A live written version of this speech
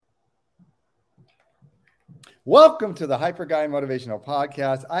Welcome to the Hyper Guy Motivational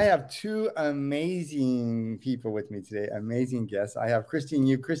Podcast. I have two amazing people with me today, amazing guests. I have Christine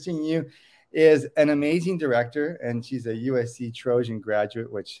Yoo. Christine Yoo is an amazing director, and she's a USC Trojan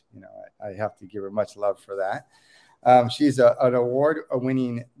graduate, which I have to give her much love for that. She's an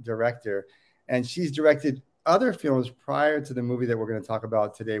award-winning director, and she's directed other films prior to the movie that we're going to talk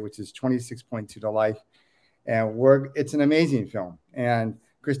about today, which is 26.2 to Life. And it's an amazing film. And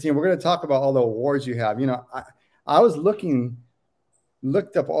Christine, we're going to talk about all the awards you have. I was looked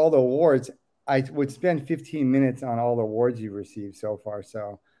up all the awards. I would spend 15 minutes on all the awards you've received so far.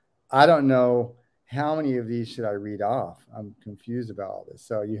 So I don't know how many of these should I read off. I'm confused about all this.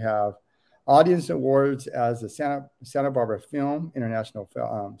 So you have audience awards as the Santa Barbara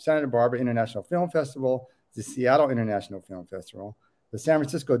Santa Barbara International Film Festival, the Seattle International Film Festival, the San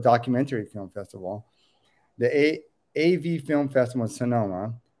Francisco Documentary Film Festival, the AV Film Festival in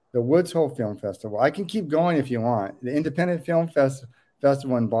Sonoma, the Woods Hole Film Festival. I can keep going if you want. The Independent Film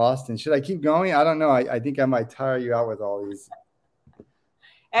Festival in Boston. Should I keep going? I don't know. I think I might tire you out with all these.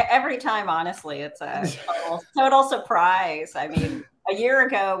 Every time, honestly, it's a total surprise. I mean, a year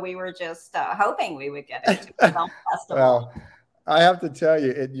ago, we were just hoping we would get into the film festival. Well, I have to tell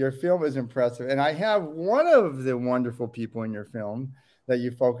you, your film is impressive. And I have one of the wonderful people in your film that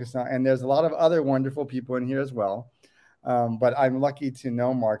you focus on. And there's a lot of other wonderful people in here as well. But I'm lucky to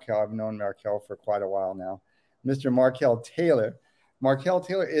know Markelle. I've known Markelle for quite a while now. Mr. Markelle Taylor. Markelle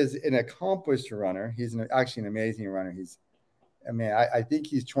Taylor is an accomplished runner. He's actually an amazing runner. I think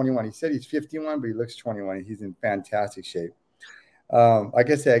he's 21. He said he's 51, but he looks 21. He's in fantastic shape. Like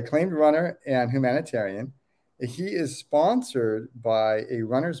I said, acclaimed runner and humanitarian. He is sponsored by a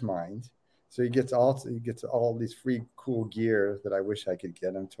Runner's Mind. So he gets all these free cool gear that I wish I could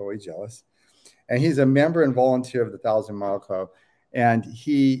get. I'm totally jealous. And he's a member and volunteer of the 1,000 Mile Club. And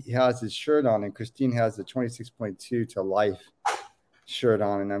he has his shirt on, and Christine has the 26.2 to Life shirt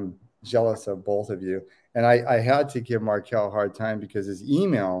on, and I'm jealous of both of you. And I had to give Markelle a hard time because his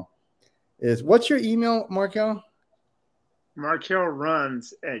email is, what's your email, Markelle?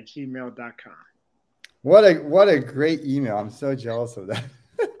 MarkelleRuns@gmail.com. What a great email. I'm so jealous of that.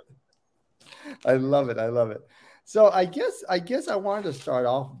 I love it. So I guess I wanted to start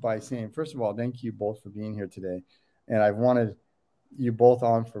off by saying, first of all, thank you both for being here today. And I've wanted you both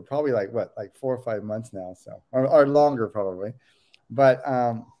on for probably like 4 or 5 months now, so or longer probably. But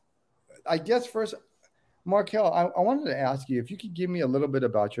I guess first, Markelle, I wanted to ask you if you could give me a little bit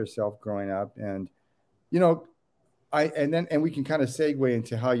about yourself growing up, and and we can kind of segue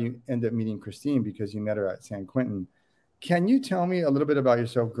into how you end up meeting Christine because you met her at San Quentin. Can you tell me a little bit about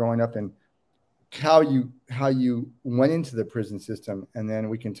yourself growing up and how you went into the prison system, and then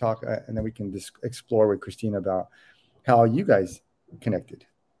we can talk, and then we can explore with Christine about how you guys connected.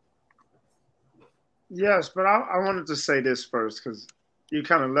 Yes, but I wanted to say this first because you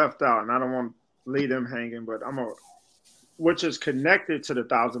kind of left out, and I don't want to leave them hanging. But which is connected to the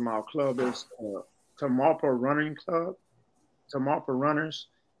 1,000 Mile Club is Tamalpa Running Club, Tamalpa Runners,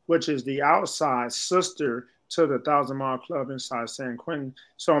 which is the outside sister to the 1,000 Mile Club inside San Quentin.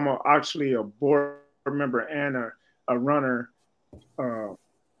 So I'm actually a board member and a runner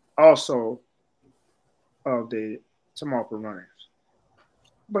also of the Tamalpa Runners.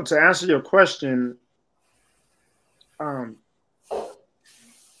 But to answer your question,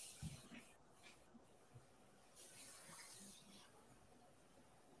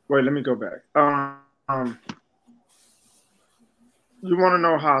 wait, let me go back. You want to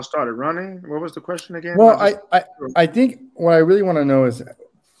know how I started running? What was the question again? Well, I think what I really want to know is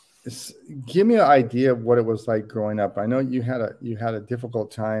give me an idea of what it was like growing up. I know you had a difficult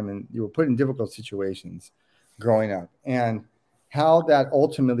time and you were put in difficult situations growing up, and how that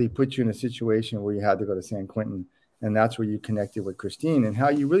ultimately put you in a situation where you had to go to San Quentin, and that's where you connected with Christine, and how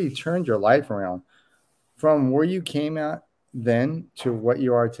you really turned your life around from where you came at then to what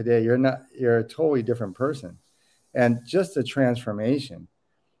you are today. You're a totally different person, and just a transformation.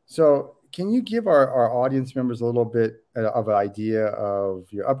 So can you give our audience members a little bit of an idea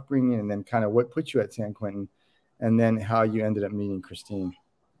of your upbringing, and then kind of what put you at San Quentin, and then how you ended up meeting Christine?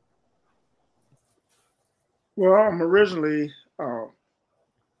 Well, I'm originally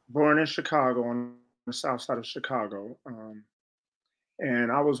born in Chicago, on the south side of Chicago.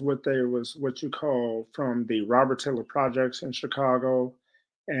 And I was what you call from the Robert Taylor Projects in Chicago.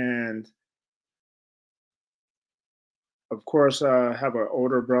 And of course, I have an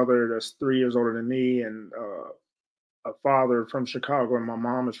older brother that's 3 years older than me, and a father from Chicago, and my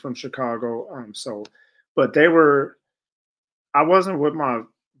mom is from Chicago. But I wasn't with my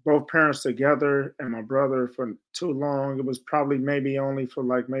both parents together and my brother for too long. It was probably maybe only for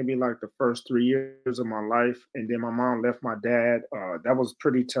maybe the first 3 years of my life, and then my mom left my dad. That was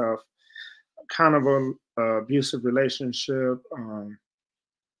pretty tough. Kind of a abusive relationship.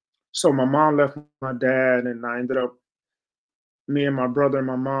 So my mom left my dad, and I ended up me and my brother and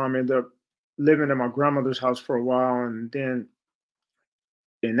my mom ended up living at my grandmother's house for a while, and then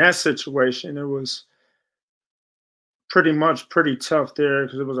in that situation, it was pretty tough there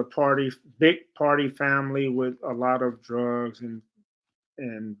because it was big party family with a lot of drugs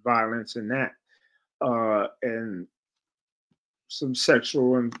and violence and that, and some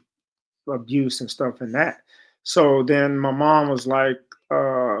sexual and abuse and stuff in that. So then my mom was like,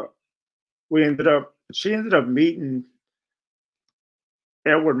 she ended up meeting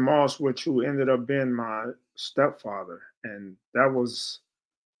Edward Moss, which who ended up being my stepfather, and that was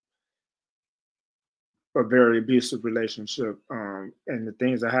a very abusive relationship. And the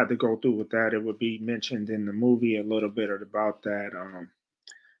things I had to go through with that, it would be mentioned in the movie a little bit about that.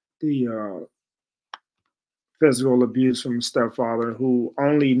 The physical abuse from stepfather, who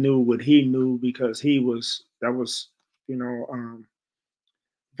only knew what he knew because that was, you know,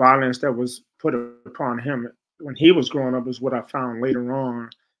 violence that was put upon him when he was growing up is what I found later on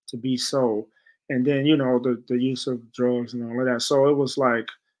to be so. And then, the use of drugs and all of that. So it was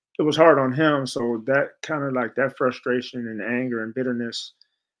hard on him. So that kind of that frustration and anger and bitterness,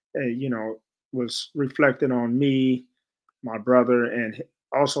 was reflected on me, my brother, and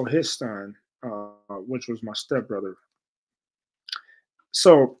also his son, which was my stepbrother.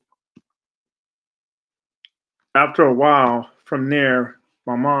 So after a while from there,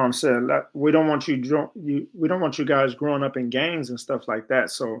 my mom said, "We don't want we don't want you guys growing up in gangs and stuff like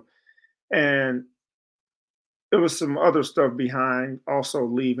that." So, and there was some other stuff behind also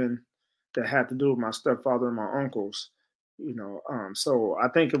leaving that had to do with my stepfather and my uncles. So I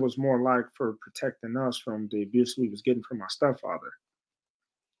think it was more like for protecting us from the abuse we was getting from my stepfather,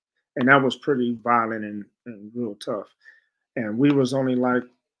 and that was pretty violent and real tough. And we was only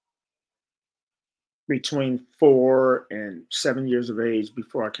between 4 and 7 years of age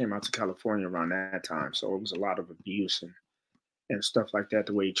before I came out to California around that time. So it was a lot of abuse and stuff like that,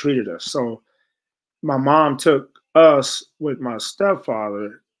 the way he treated us. So my mom took us with my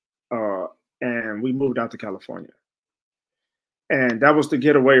stepfather, uh, and we moved out to California. And that was to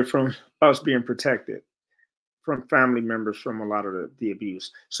get away from us being protected from family members from a lot of the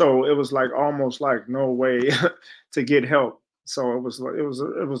abuse. So it was almost no way to get help. So it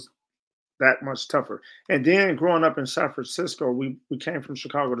was that much tougher. And then growing up in San Francisco, we came from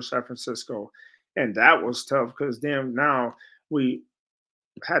Chicago to San Francisco, and that was tough because then now we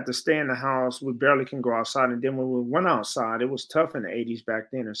had to stay in the house. We barely can go outside, and then when we went outside, it was tough in the '80s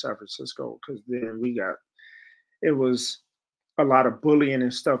back then in San Francisco because then it was a lot of bullying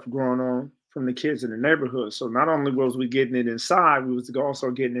and stuff going on from the kids in the neighborhood. So not only was we getting it inside, we was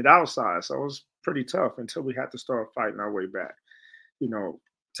also getting it outside. So it was pretty tough until we had to start fighting our way back. You know,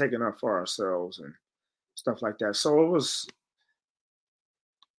 taking up for ourselves and stuff like that. So it was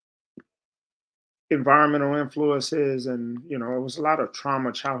environmental influences, and it was a lot of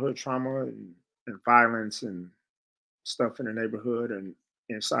trauma, childhood trauma, and violence and stuff in the neighborhood and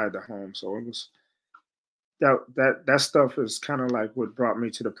inside the home. So it was that stuff is kind of what brought me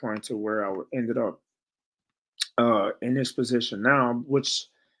to the point to where I ended up in this position now, which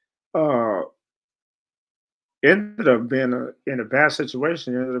uh, ended up being in a bad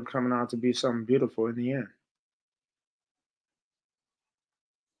situation. It ended up coming out to be something beautiful in the end.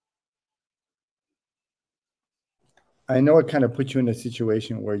 I know it kind of put you in a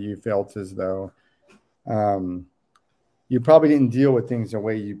situation where you felt as though you probably didn't deal with things the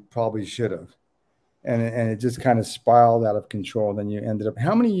way you probably should have. And it just kind of spiraled out of control. Then you ended up,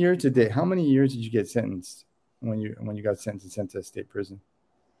 how many years did you get sentenced when you got sentenced and sent to a state prison?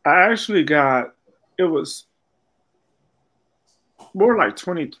 It was more like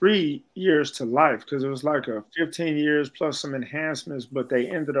 23 years to life because it was a 15 years plus some enhancements, but they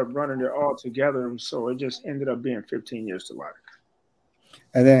ended up running it all together. So it just ended up being 15 years to life.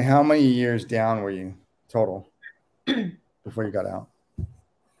 And then how many years down were you total before you got out?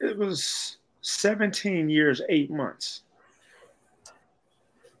 It was 17 years, 8 months,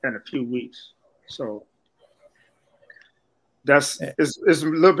 and a few weeks. So it's a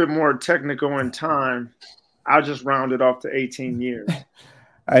little bit more technical in time. I'll just round it off to 18 years.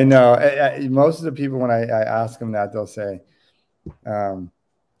 I know. Most of the people, when I ask them that, they'll say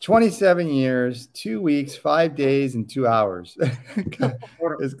 27 years, 2 weeks, 5 days, and 2 hours.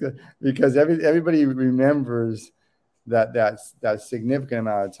 It's good because everybody remembers that significant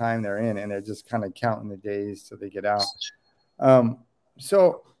amount of time they're in, and they're just kind of counting the days till they get out.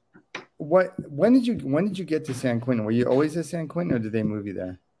 So when did you get to San Quentin? Were you always at San Quentin, or did they move you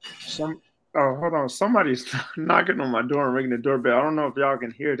there? Oh, hold on. Somebody's knocking on my door and ringing the doorbell. I don't know if y'all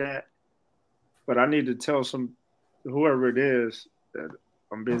can hear that, but I need to tell whoever it is that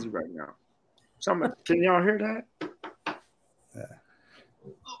I'm busy right now. Can y'all hear that?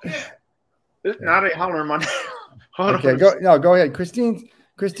 Yeah. Now they hollering my name. Okay, go ahead. Christine,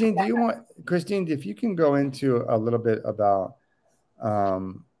 do you want if you can go into a little bit about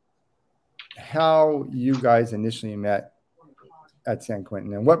how you guys initially met at San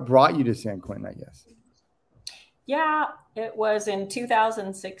Quentin and what brought you to San Quentin, I guess. Yeah, it was in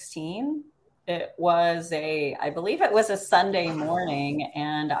 2016. I believe it was a Sunday morning,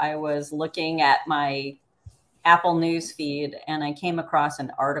 and I was looking at my Apple News feed, and I came across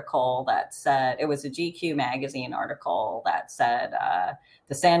an article that said, it was a GQ magazine article that said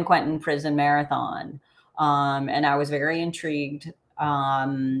the San Quentin Prison Marathon. And I was very intrigued.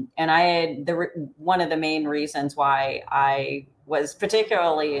 And one of the main reasons why I was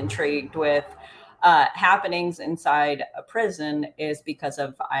particularly intrigued with happenings inside a prison is because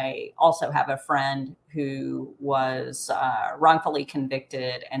I also have a friend who was wrongfully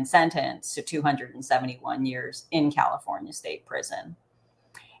convicted and sentenced to 271 years in California State Prison.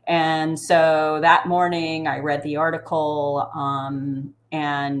 And so that morning I read the article,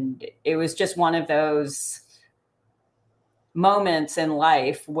 and it was just one of those moments in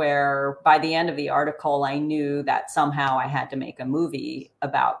life where by the end of the article, I knew that somehow I had to make a movie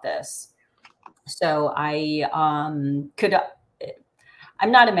about this. So I'm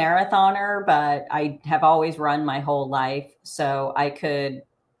not a marathoner, but I have always run my whole life. So I could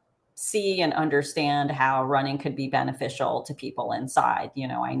see and understand how running could be beneficial to people inside. You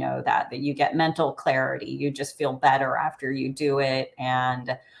know, I know that you get mental clarity. You just feel better after you do it.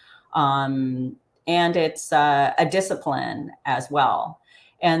 And it's a discipline as well.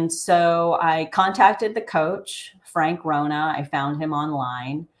 And so I contacted the coach, Frank Rona. I found him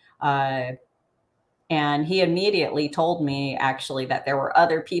online. And he immediately told me actually that there were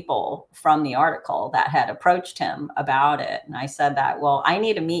other people from the article that had approached him about it. And I said that, well, I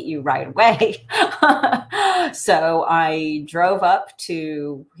need to meet you right away. So I drove up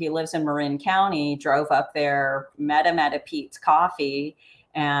he lives in Marin County, drove up there, met him at a Pete's Coffee.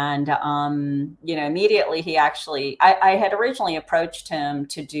 And, immediately I had originally approached him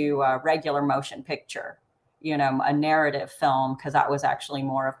to do a regular motion picture, a narrative film, because that was actually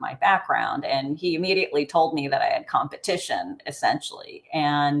more of my background. And he immediately told me that I had competition, essentially.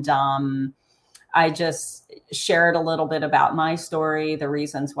 And I just shared a little bit about my story, the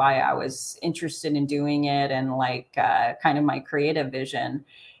reasons why I was interested in doing it, and kind of my creative vision.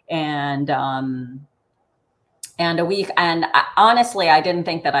 And honestly, I didn't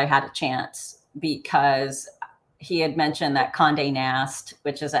think that I had a chance, because he had mentioned that Condé Nast,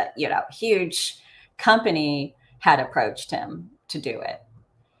 which is a huge company, had approached him to do it.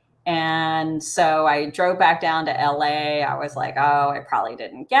 And so I drove back down to LA. I was like, oh, I probably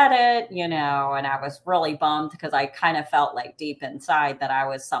didn't get it, and I was really bummed, because I kind of felt like deep inside that I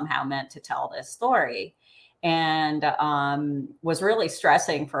was somehow meant to tell this story, and was really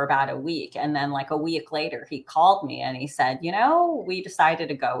stressing for about a week. And then a week later, he called me and he said, we decided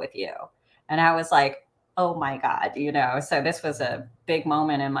to go with you. And I was like, oh my God, so this was a big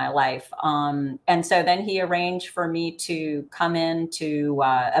moment in my life. And so then he arranged for me to come in to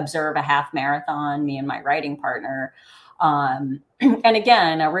observe a half marathon, me and my writing partner. And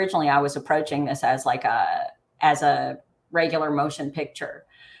again, originally I was approaching this as a regular motion picture,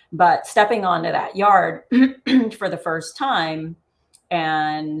 but stepping onto that yard for the first time,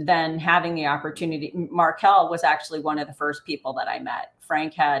 and then having the opportunity, Markelle was actually one of the first people that I met.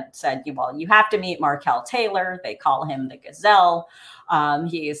 Frank had said, well, you have to meet Markelle Taylor. They call him the Gazelle.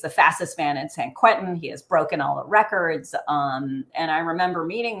 He is the fastest man in San Quentin. He has broken all the records. And I remember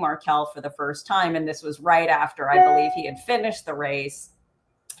meeting Markelle for the first time. And this was right after, I believe, he had finished the race.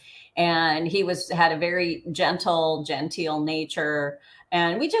 And he had a very genteel nature.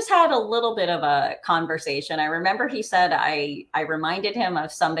 And we just had a little bit of a conversation. I remember he said I reminded him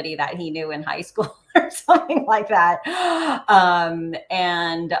of somebody that he knew in high school or something like that. And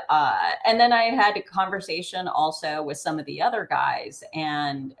then I had a conversation also with some of the other guys.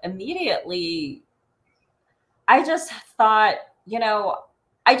 And immediately I just thought,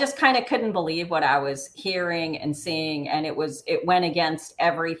 I just kind of couldn't believe what I was hearing and seeing. And it went against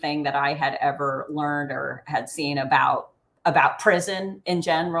everything that I had ever learned or had seen about prison in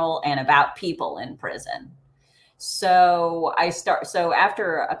general and about people in prison. So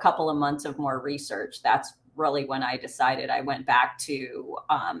after a couple of months of more research, that's really when I decided. I went back to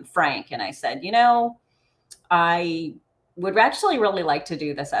Frank and I said, would actually really like to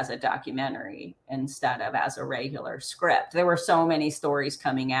do this as a documentary instead of as a regular script. There were so many stories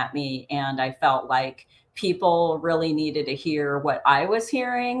coming at me, and I felt like people really needed to hear what I was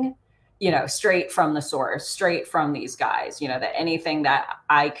hearing, straight from the source, straight from these guys, that anything that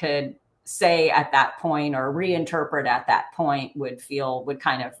I could say at that point or reinterpret at that point would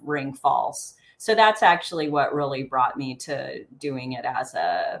kind of ring false. So that's actually what really brought me to doing it as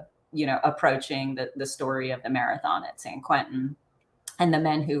approaching the story of the marathon at San Quentin and the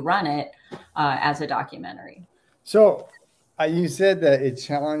men who run it as a documentary. So you said that it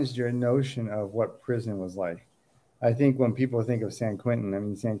challenged your notion of what prison was like. I think when people think of San Quentin, I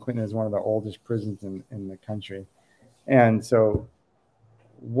mean, San Quentin is one of the oldest prisons in the country. And so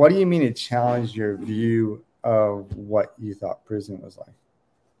what do you mean it challenged your view of what you thought prison was like?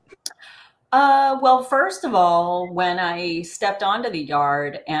 Well, first of all, when I stepped onto the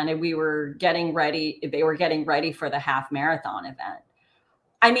yard and they were getting ready for the half marathon event.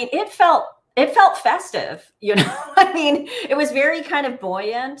 I mean, it felt festive, I mean, it was very kind of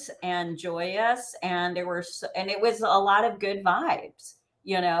buoyant and joyous, and it was a lot of good vibes,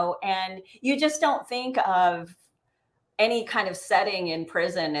 and you just don't think of any kind of setting in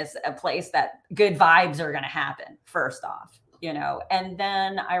prison as a place that good vibes are going to happen, first off. And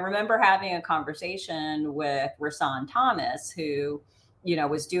then I remember having a conversation with Rasan Thomas, who,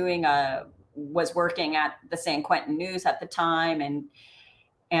 was working at the San Quentin News at the time.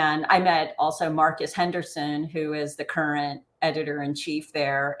 And I met also Marcus Henderson, who is the current editor-in-chief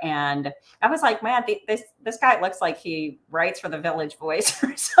there. And I was like, man, this guy looks like he writes for the Village Voice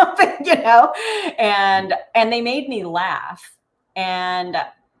or something, and they made me laugh. And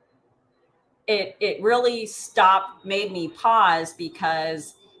it really made me pause,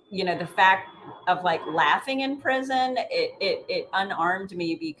 because, the fact of like laughing in prison, it unarmed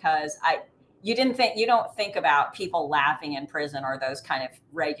me, because you don't think about people laughing in prison or those kind of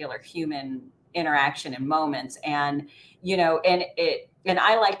regular human interaction and moments. And, and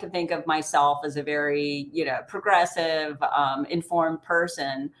I like to think of myself as a very, progressive, informed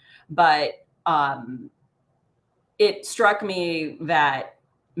person, but it struck me that,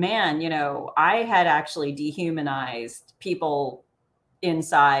 man, I had actually dehumanized people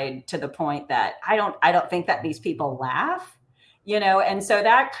inside to the point that I don't think that these people laugh, and so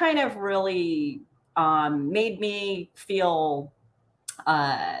that kind of really made me feel,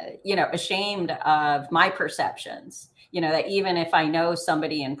 ashamed of my perceptions, that even if I know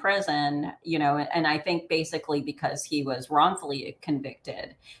somebody in prison, and I think basically because he was wrongfully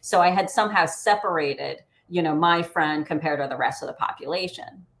convicted. So I had somehow separated, my friend compared to the rest of the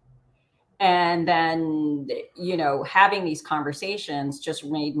population. And then, having these conversations just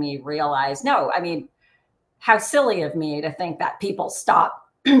made me realize, no, I mean, how silly of me to think that people stop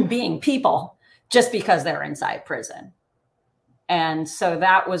being people just because they're inside prison. And so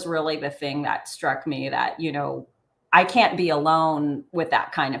that was really the thing that struck me, that, I can't be alone with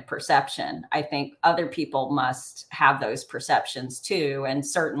that kind of perception. I think other people must have those perceptions too. And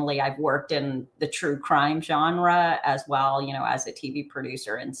certainly I've worked in the true crime genre as well, as a TV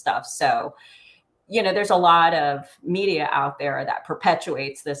producer and stuff. So, there's a lot of media out there that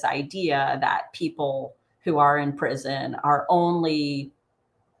perpetuates this idea that people who are in prison are only,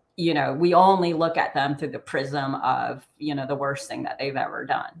 we only look at them through the prism of, the worst thing that they've ever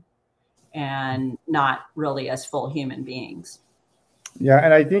done, and not really as full human beings. Yeah.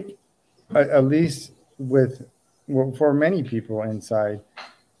 And I think at least for many people inside,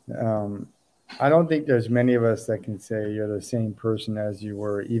 I don't think there's many of us that can say you're the same person as you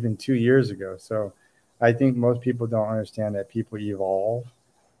were even 2 years ago. So I think most people don't understand that people evolve,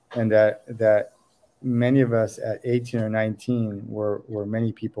 and that many of us at 18 or 19 were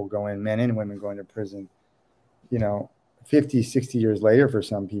many people going, men and women going to prison, 50, 60 years later. For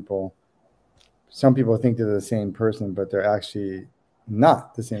some people think they're the same person, but they're actually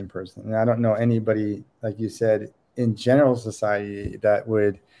not the same person. And I don't know anybody, like you said, in general society that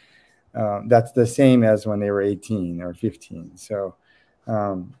would, that's the same as when they were 18 or 15. So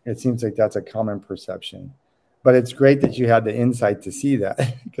it seems like that's a common perception. But it's great that you had the insight to see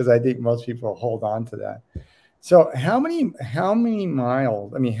that, because I think most people hold on to that. So how many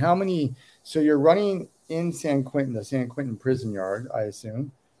miles? I mean, so you're running in San Quentin, the San Quentin prison yard, I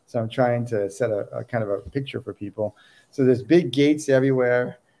assume. So I'm trying to set a kind of a picture for people. So there's big gates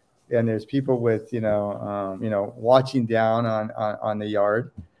everywhere, and there's people with, watching down on the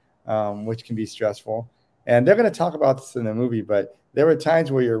yard, which can be stressful. And they're going to talk about this in the movie, but there were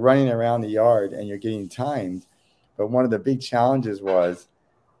times where you're running around the yard and you're getting timed. But one of the big challenges was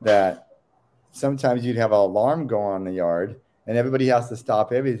that sometimes you'd have an alarm go on in the yard, and everybody has to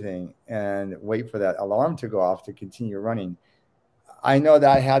stop everything and wait for that alarm to go off to continue running. I know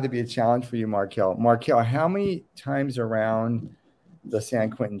that had to be a challenge for you, Markelle. Markelle, how many times around the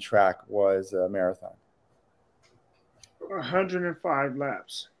San Quentin track was a marathon? 105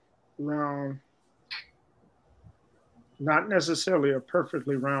 laps round, not necessarily a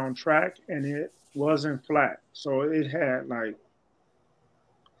perfectly round track, and it wasn't flat. So it had like,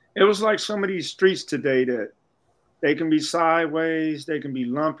 it was like some of these streets today that they can be sideways, they can be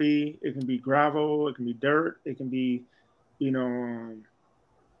lumpy, it can be gravel, it can be dirt, it can be, you know,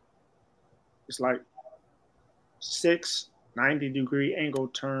 it's like 90-degree angle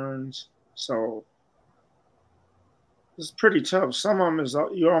turns. So it's pretty tough. Some of them is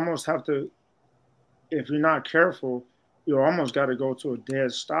you almost have to, if you're not careful, you almost got to go to a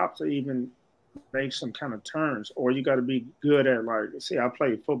dead stop to even make some kind of turns, or you got to be good at, like, see, I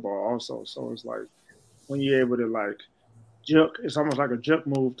played football also, so it's like when you're able to like juke, it's almost like a juke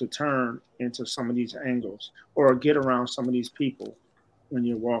move to turn into some of these angles or get around some of these people when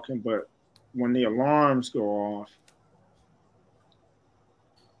you're walking. But when the alarms go off,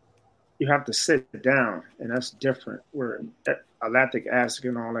 you have to sit down, and that's different. Where lactic acid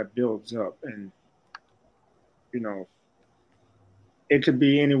and all that builds up, and you know, it could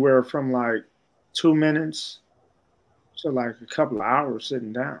be anywhere from like 2 minutes to like a couple of hours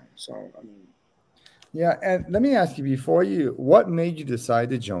sitting down. So I mean, Yeah, and let me ask you before what made you decide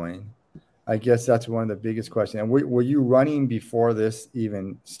to join? I guess that's one of the biggest questions. And were you running before this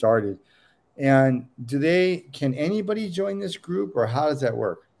even started? And can anybody join this group, or how does that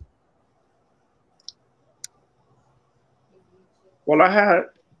work? well, I had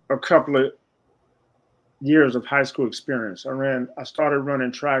a couple of years of high school experience. I started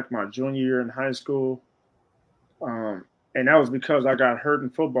running track my junior year in high school. And that was because I got hurt in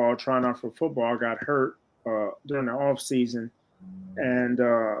football, trying out for football. I got hurt during the off season. And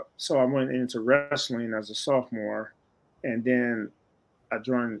so I went into wrestling as a sophomore. And then I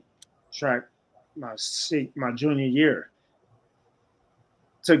joined track my junior year.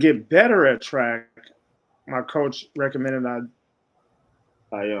 To get better at track, my coach recommended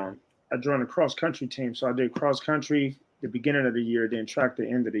I joined a cross country team. So I did cross country the beginning of the year, then track the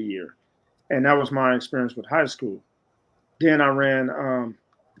end of the year. And that was my experience with high school. Then I ran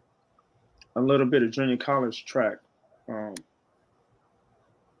a little bit of junior college track. Um,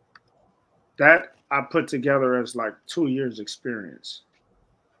 that I put together as like 2 years experience.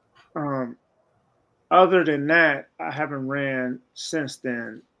 Um, Other than that, I haven't ran since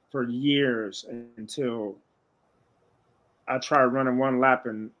then for years until I tried running one lap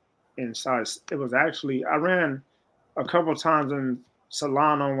inside. It was actually, I ran a couple times in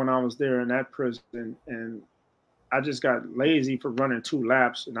Solano when I was there in that prison, and I just got lazy for running 2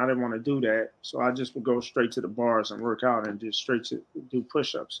 laps, and I didn't want to do that. So I just would go straight to the bars and work out and just straight to do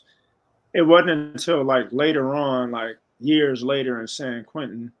push-ups. It wasn't until like later on, like years later in San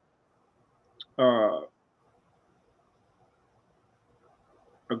Quentin, uh,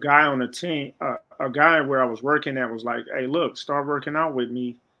 a guy on the team, a guy where I was working at was like, "Hey, look, start working out with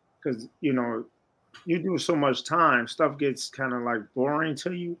me, because you do so much time, stuff gets kind of like boring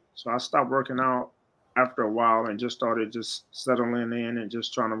to you." So I stopped working out after a while and just started just settling in and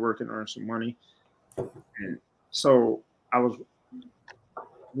just trying to work and earn some money. And so I was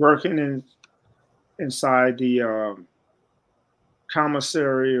working inside the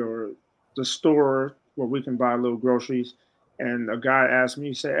commissary or the store where we can buy little groceries. And a guy asked me,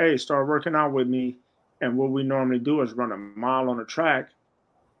 he said, "Hey, start working out with me." And what we normally do is run a mile on the track,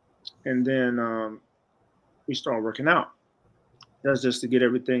 and then we start working out. That's just to get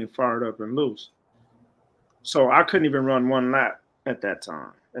everything fired up and loose. So I couldn't even run one lap at that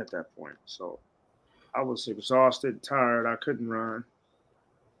time, at that point. So I was exhausted, tired. I couldn't run.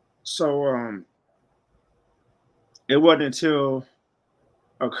 So it wasn't until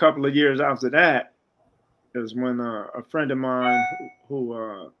a couple of years after that is when a friend of mine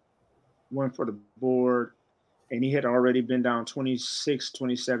who went for the board, and he had already been down 26,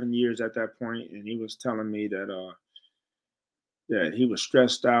 27 years at that point, and he was telling me that he was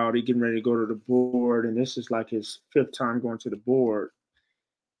stressed out. He getting ready to go to the board, and this is like his fifth time going to the board.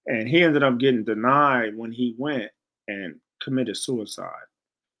 And he ended up getting denied when he went and committed suicide.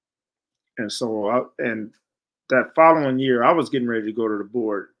 And so, and that following year, I was getting ready to go to the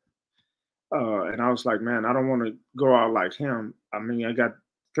board, and I was like, man, I don't want to go out like him. I mean,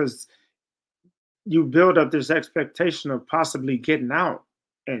 because you build up this expectation of possibly getting out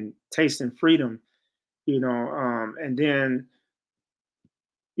and tasting freedom, and then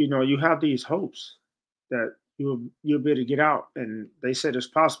you have these hopes that you'll be able to get out. And they said it's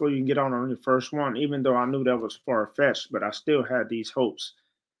possible you can get on your first one, even though I knew that was far-fetched, but I still had these hopes,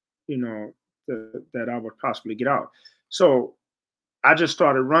 that I would possibly get out. So I just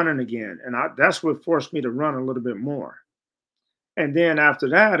started running again, and that's what forced me to run a little bit more. And then after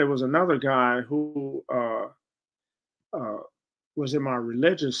that, it was another guy who uh, was in my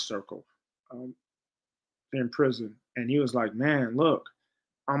religious circle um, in prison, and he was like, "Man, look,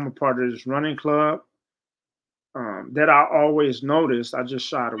 I'm a part of this running club that I always noticed. I just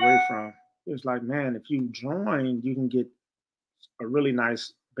shied away from." He was like, "Man, if you join, you can get a really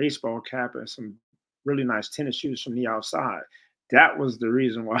nice baseball cap and some really nice tennis shoes from the outside." That was the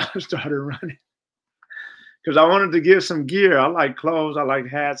reason why I started running, because I wanted to get some gear. I like clothes, I like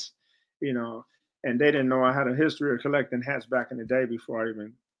hats, and they didn't know I had a history of collecting hats back in the day before I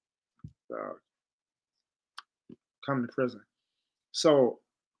even uh, come to prison. So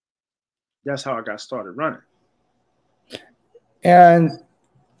that's how I got started running. And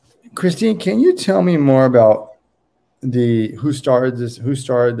Christine, can you tell me more about who started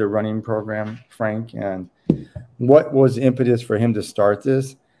the running program, Frank, and what was the impetus for him to start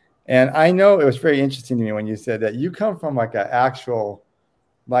this? And I know it was very interesting to me when you said that you come from like an actual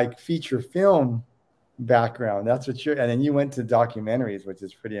feature film background. That's what and then you went to documentaries, which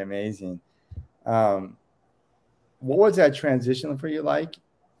is pretty amazing. What was that transition for you like?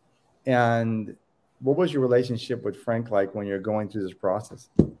 And what was your relationship with Frank like when you're going through this process?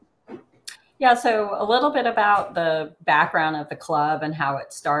 Yeah, so a little bit about the background of the club and how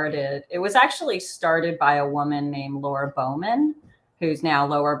it started. It was actually started by a woman named Laura Bowman, who's now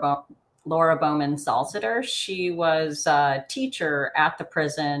Laura Bowman Salsiter. She was a teacher at the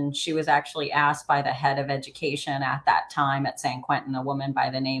prison. She was actually asked by the head of education at that time at San Quentin, a woman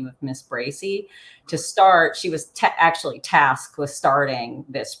by the name of Miss Bracy, to start. She was actually tasked with starting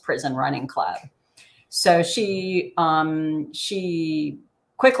this prison running club. So she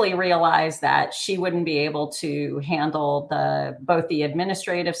quickly realized that she wouldn't be able to handle both the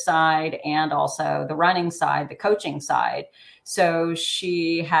administrative side and also the running side, the coaching side. So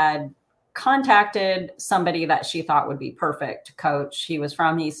she had contacted somebody that she thought would be perfect to coach. He was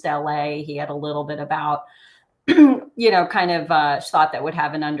from East LA. He had a little bit about, she thought that would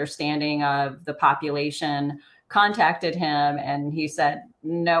have an understanding of the population. Contacted him and he said,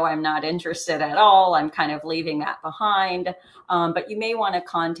 "No, I'm not interested at all. I'm kind of leaving that behind. But you may want to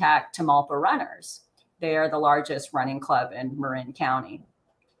contact Tamalpa Runners. They are the largest running club in Marin County."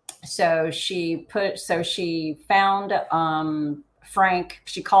 So she found Frank.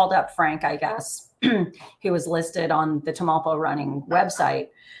 She called up Frank, I guess, who was listed on the Tamalpa Running website,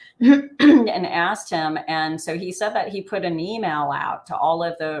 and asked him. And so he said that he put an email out to all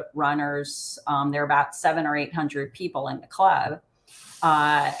of the runners. There are about 700 or 800 people in the club,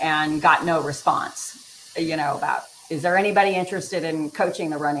 and got no response, about, is there anybody interested in coaching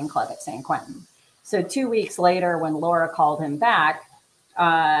the running club at San Quentin? So 2 weeks later, when Laura called him back,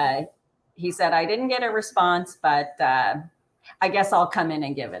 he said, "I didn't get a response, but I guess I'll come in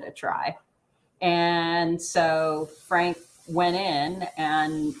and give it a try." And so Frank went in,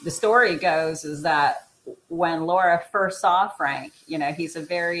 and the story goes is that when Laura first saw Frank, he's a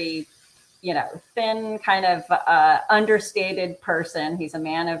very, thin, kind of understated person. He's a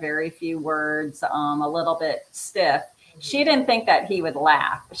man of very few words, a little bit stiff. She didn't think that he would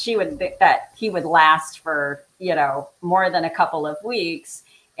laugh. She would think that he would last for, more than a couple of weeks.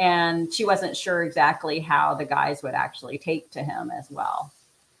 And she wasn't sure exactly how the guys would actually take to him as well.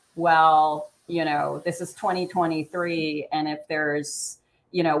 Well, this is 2023. And if there's,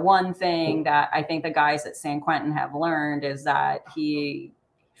 one thing that I think the guys at San Quentin have learned is that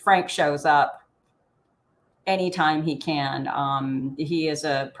Frank shows up anytime he can. He is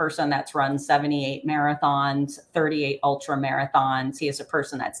a person that's run 78 marathons, 38 ultra marathons. He is a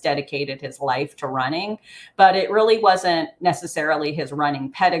person that's dedicated his life to running, but it really wasn't necessarily his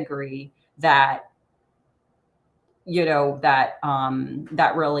running pedigree that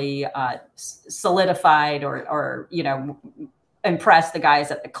that really solidified or impressed the guys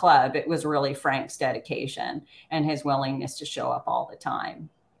at the club. It was really Frank's dedication and his willingness to show up all the time.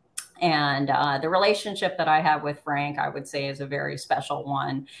 And the relationship that I have with Frank, I would say, is a very special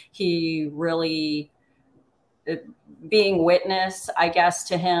one. He really, being witness, I guess,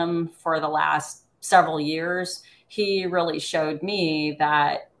 to him for the last several years, he really showed me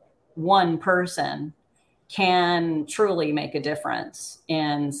that one person can truly make a difference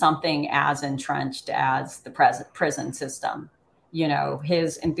in something as entrenched as the prison system.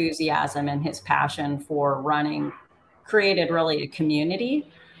 His enthusiasm and his passion for running created really a community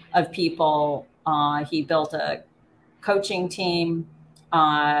of people. He built a coaching team.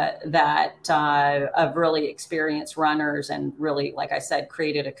 of really experienced runners, and really, like I said,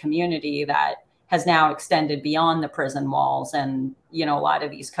 created a community that has now extended beyond the prison walls. And, a lot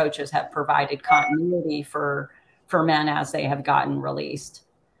of these coaches have provided continuity for men as they have gotten released.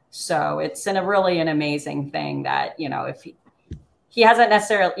 So it's really an amazing thing that, if he hasn't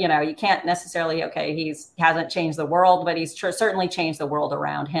necessarily, you can't necessarily, he hasn't changed the world, but he's certainly changed the world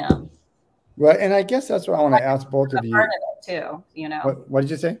around him. Right. And I guess that's what I want to ask both of you. Part of it too, What did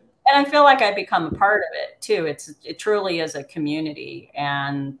you say? And I feel like I've become a part of it too. It truly is a community,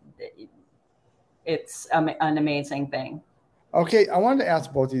 and it's an amazing thing. Okay. I wanted to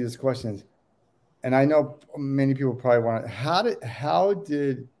ask both of you these questions. And I know many people probably want to, how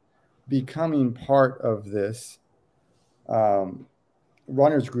did becoming part of this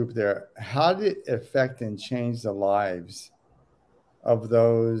runners group there, how did it affect and change the lives of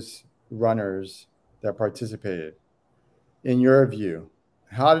those runners that participated? In your view,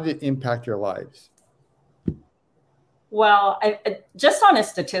 how did it impact your lives? Well, just on a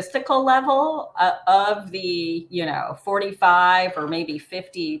statistical level, of the 45 or maybe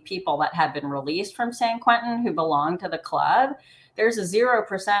 50 people that have been released from San Quentin who belong to the club, there's a 0%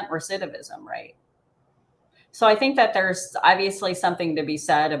 recidivism rate. So I think that there's obviously something to be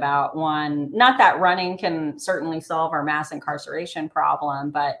said about, one, not that running can certainly solve our mass incarceration problem,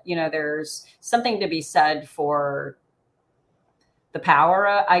 but there's something to be said for the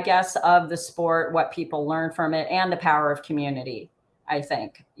power, I guess, of the sport, what people learn from it, and the power of community. I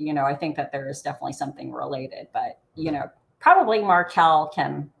think, I think that there is definitely something related, but, probably Markelle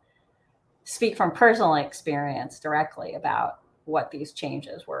can speak from personal experience directly about what these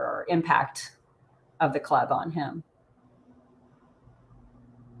changes were, or impact of the club on him.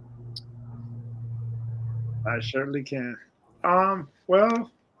 I certainly can.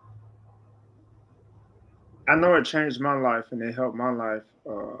 Well, I know it changed my life, and it helped my life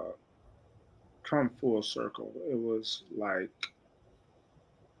come full circle. It was like,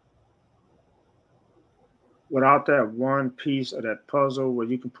 without that one piece of that puzzle where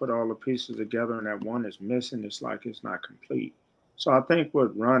you can put all the pieces together and that one is missing, it's like it's not complete. So I think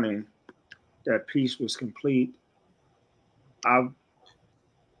with running, that piece was complete. I've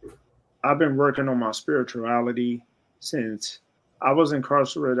been working on my spirituality since I was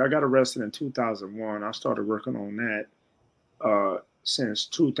incarcerated. I got arrested in 2001. I started working on that since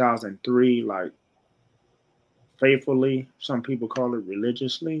 2003, like faithfully. Some people call it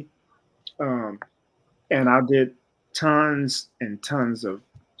religiously. And I did tons and tons of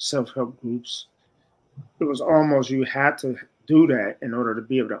self-help groups. It was almost, you had to do that in order to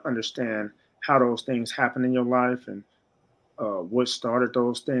be able to understand how those things happen in your life, and what started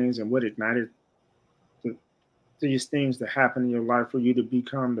those things, and what ignited these things that happen in your life for you to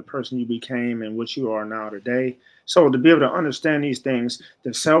become the person you became and what you are now today. So to be able to understand these things,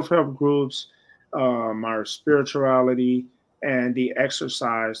 the self-help groups, my spirituality, and the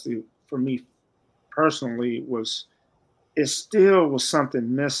exercise, for me personally, it still was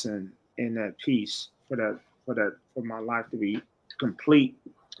something missing in that piece for my life to be complete.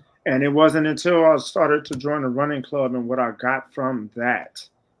 And it wasn't until I started to join a running club, and what I got from that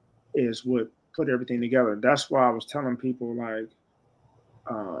is what put everything together. That's why I was telling people, like,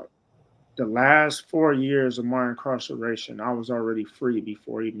 the last 4 years of my incarceration, I was already free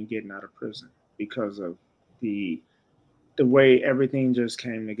before even getting out of prison, because of the way everything just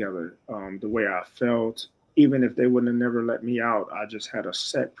came together, the way I felt. Even if they wouldn't have never let me out, I just had a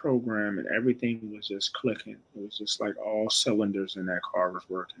set program, and everything was just clicking. It was just like all cylinders in that car was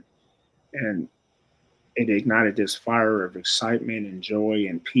working. And it ignited this fire of excitement and joy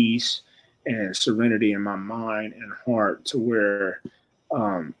and peace and serenity in my mind and heart, to where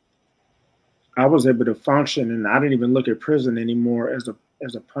I was able to function, and I didn't even look at prison anymore as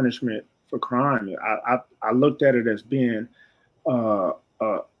a punishment for crime. I looked at it as being a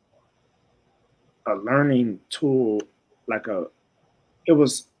learning tool, it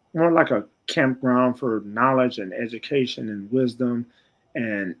was more like a campground for knowledge and education and wisdom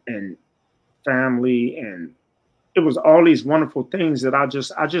and family, and it was all these wonderful things that I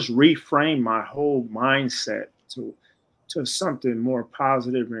just reframed my whole mindset to something more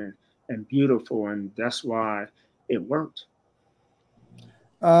positive and beautiful, and that's why it worked.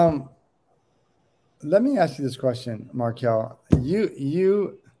 Let me ask you this question, Markelle.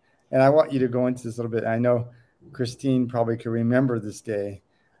 You and I want you to go into this a little bit. I know Christine probably could remember this day.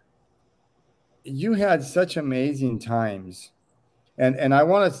 You had such amazing times, and I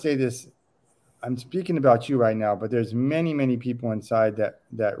want to say this. I'm speaking about you right now, but there's many, many people inside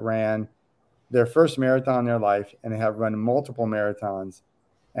that ran their first marathon in their life, and have run multiple marathons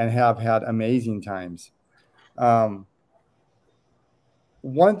and have had amazing times.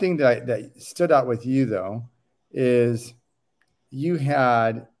 one thing that stood out with you, though, is you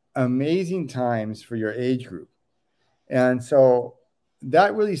had amazing times for your age group. And so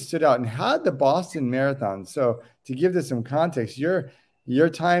that really stood out. And how did the Boston Marathon? So to give this some context, your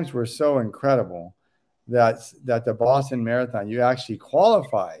times were so incredible that the Boston Marathon, you actually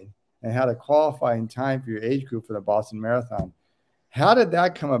qualified and had a qualifying time for your age group for the Boston Marathon. How did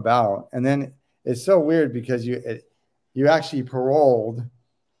that come about? And then it's so weird because you actually paroled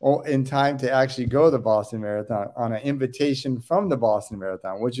in time to actually go to the Boston Marathon on an invitation from the Boston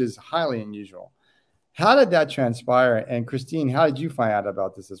Marathon, which is highly unusual. How did that transpire? And Christine, how did you find out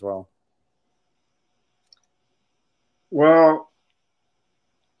about this as well? Well,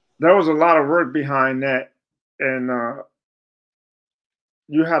 there was a lot of work behind that, and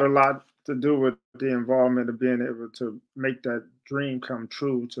you had a lot to do with the involvement of being able to make that dream come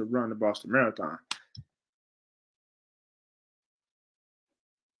true to run the Boston Marathon.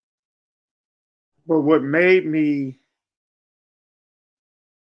 But what made me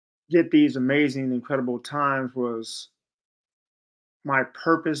get these amazing, incredible times was my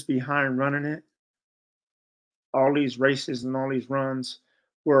purpose behind running it. All these races and all these runs,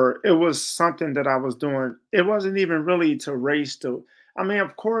 where it was something that I was doing. It wasn't even really to race to, I mean,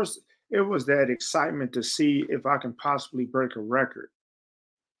 of course, it was that excitement to see if I can possibly break a record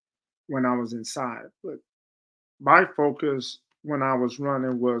when I was inside. But my focus when I was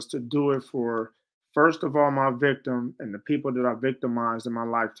running was to do it for, first of all, my victim and the people that I victimized in my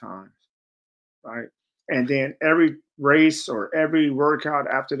lifetime, right? And then every race or every workout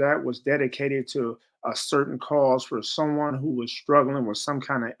after that was dedicated to a certain cause for someone who was struggling with some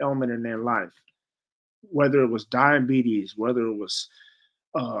kind of ailment in their life, whether it was diabetes, whether it was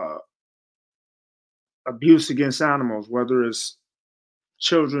uh, abuse against animals, whether it's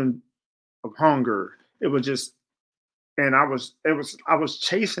children of hunger. It was just, and I was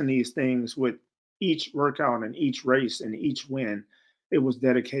chasing these things with each workout and each race and each win. It was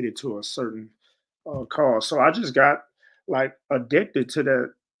dedicated to a certain cause. So I just got like addicted to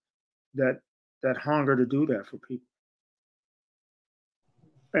that that hunger to do that for people.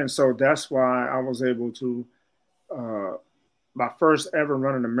 And so that's why I was able to. Uh, my first ever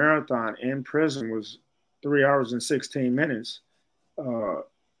running a marathon in prison was 3 hours and 16 minutes. Uh,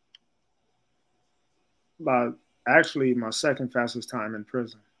 by actually my second fastest time in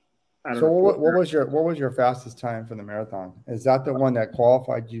prison. So what was your fastest time for the marathon? Is that the one that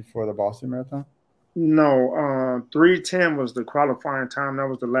qualified you for the Boston Marathon? No, 3:10 was the qualifying time. That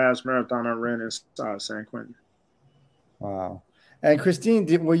was the last marathon I ran inside San Quentin. Wow. And Christine,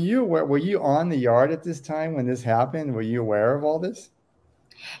 were you on the yard at this time when this happened? Were you aware of all this?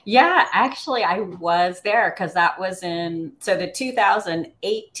 Yeah, actually, I was there because that was so the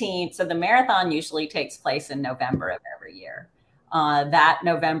 2018. So the marathon usually takes place in November of every year. That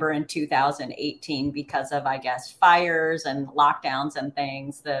November in 2018, because of, I guess, fires and lockdowns and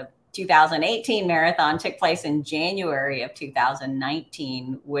things, the 2018 marathon took place in January of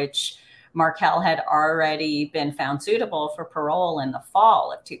 2019, which Markelle had already been found suitable for parole in the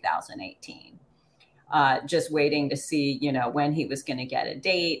fall of 2018. Just waiting to see, when he was going to get a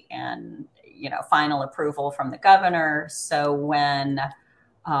date and, final approval from the governor. So when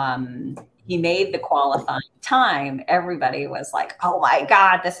he made the qualifying time, everybody was like, oh my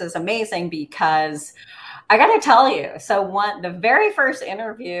God, this is amazing, because I got to tell you, so the very first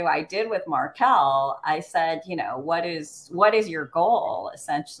interview I did with Markelle, I said, what is your goal?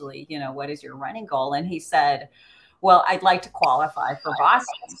 Essentially, what is your running goal? And he said, well, I'd like to qualify for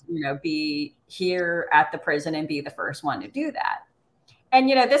Boston, be here at the prison and be the first one to do that. And,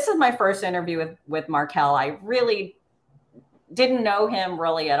 this is my first interview with Markelle. I really didn't know him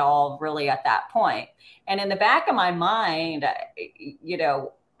really at all, really at that point. And in the back of my mind,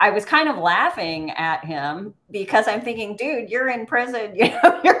 I was kind of laughing at him because I'm thinking, dude, you're in prison,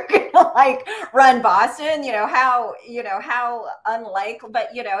 you're gonna like run Boston, how unlikely, but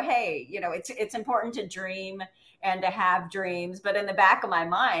hey, it's important to dream and to have dreams. But in the back of my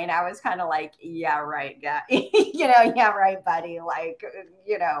mind, I was kind of like, yeah, right. Yeah. Yeah, right, buddy. Like,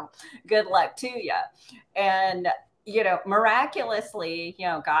 good luck to you. And, miraculously,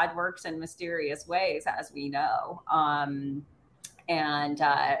 God works in mysterious ways, as we know. I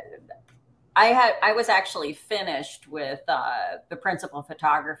was actually finished with the principal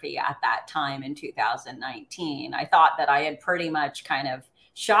photography at that time in 2019. I thought that I had pretty much kind of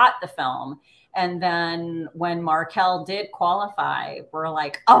shot the film. And then when Markelle did qualify, we're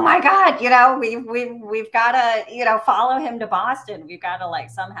like, oh my God, we've got to, follow him to Boston. We've got to like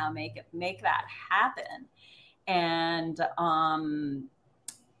somehow make that happen. And,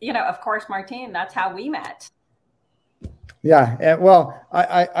 of course, Martine, that's how we met. Yeah. And, well,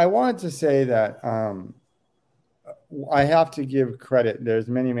 I wanted to say that I have to give credit. There's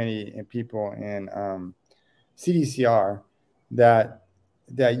many people in CDCR that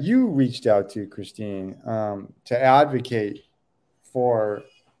you reached out to, Christine, to advocate for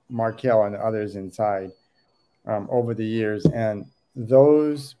Markelle and others inside over the years. And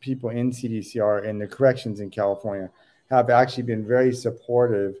those people in CDCR and the corrections in California have actually been very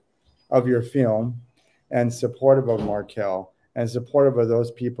supportive of your film and supportive of Markelle and supportive of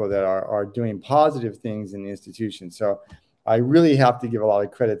those people that are doing positive things in the institution. So I really have to give a lot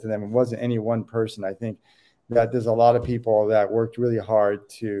of credit to them. It wasn't any one person. I think that there's a lot of people that worked really hard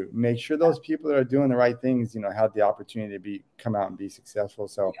to make sure those people that are doing the right things, had the opportunity to come out and be successful.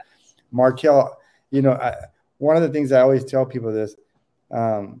 So Markelle, one of the things I always tell people this,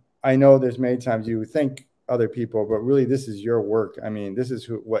 I know there's many times you thank other people, but really this is your work. I mean, this is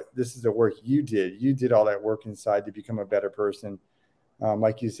the work you did. You did all that work inside to become a better person.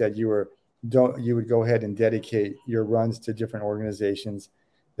 Like you said, you would go ahead and dedicate your runs to different organizations.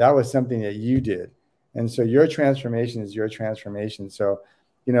 That was something that you did. And so your transformation is your transformation. So,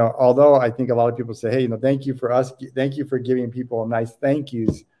 although I think a lot of people say, hey, thank you for giving people nice thank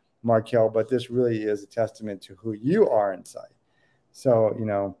yous, Markelle, but this really is a testament to who you are inside. So,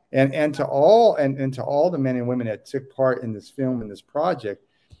 and to all the men and women that took part in this film and this project.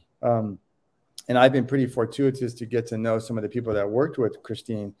 And I've been pretty fortuitous to get to know some of the people that worked with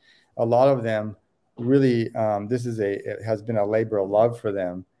Christine. A lot of them really, it has been a labor of love for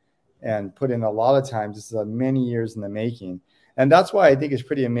them and put in a lot of time. This is many years in the making. And that's why I think it's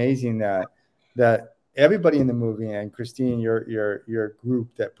pretty amazing that everybody in the movie and Christine, your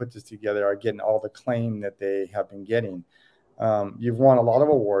group that put this together are getting all the acclaim that they have been getting. You've won a lot of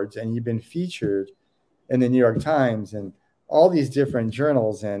awards and you've been featured in the New York Times and all these different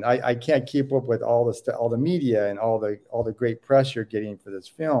journals. And I can't keep up with all the media and all the great press you're getting for this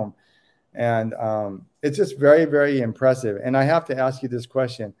film. And it's just very, very impressive. And I have to ask you this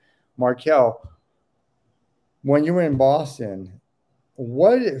question, Markelle, when you were in Boston,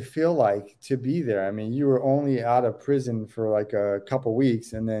 what did it feel like to be there? I mean, you were only out of prison for like a couple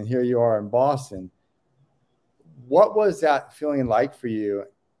weeks, and then here you are in Boston. What was that feeling like for you?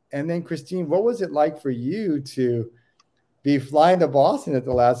 And then, Christine, what was it like for you to be flying to Boston at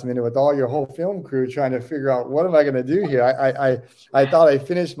the last minute with all your whole film crew trying to figure out what am I going to do here? I thought I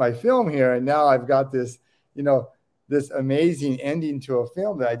finished my film here, and now I've got this, this amazing ending to a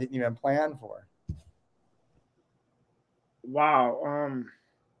film that I didn't even plan for. Wow.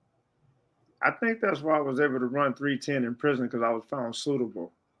 I think that's why I was able to run 310 in prison, because I was found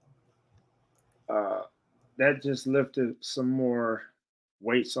suitable. That just lifted some more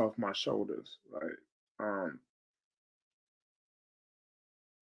weights off my shoulders. Right.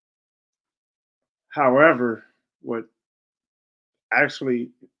 However, what actually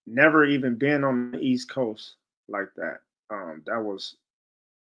never even been on the East Coast like that. That was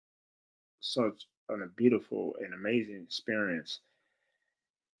such a beautiful and amazing experience.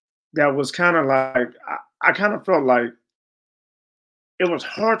 That was kind of like I kind of felt like it was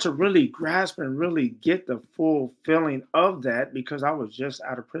hard to really grasp and really get the full feeling of that because I was just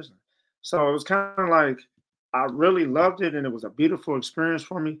out of prison. So it was kind of like I really loved it and it was a beautiful experience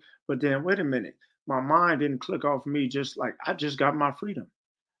for me. But then wait a minute, my mind didn't click off me just like I just got my freedom.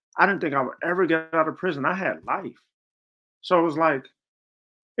 I didn't think I would ever get out of prison. I had life. So it was like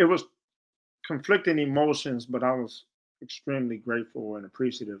it was conflicting emotions, but I was extremely grateful and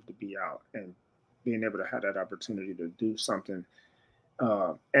appreciative to be out and being able to have that opportunity to do something.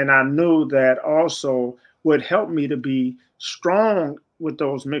 And I knew that also would help me to be strong with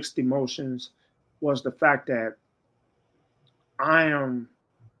those mixed emotions was the fact that I am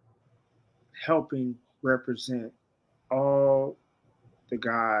helping represent all the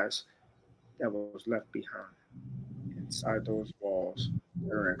guys that was left behind inside those walls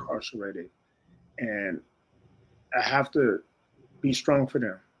that are incarcerated. And I have to be strong for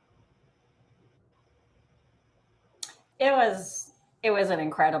them. It was an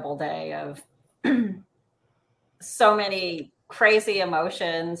incredible day of so many crazy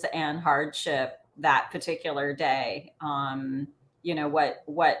emotions and hardship that particular day.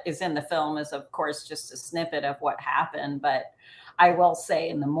 What is in the film is of course just a snippet of what happened, but I will say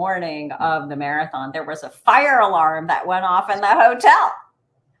in the morning of the marathon, there was a fire alarm that went off in the hotel.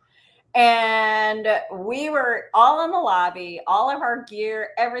 And we were all in the lobby, all of our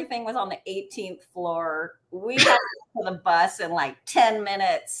gear, everything was on the 18th floor. We had to the bus in like 10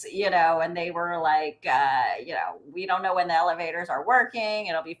 minutes, and they were like, we don't know when the elevators are working.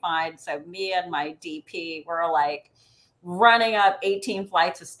 It'll be fine. So me and my DP were like running up 18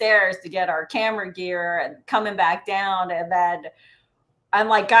 flights of stairs to get our camera gear and coming back down. And then I'm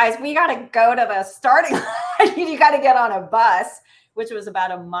like, guys, we got to go to the starting line. You got to get on a bus, which was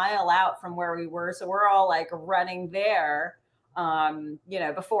about a mile out from where we were. So we're all like running there,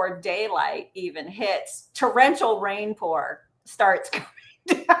 before daylight even hits. Torrential rainpour starts coming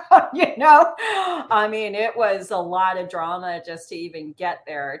down, I mean, it was a lot of drama just to even get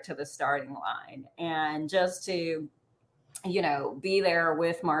there to the starting line, and just to, be there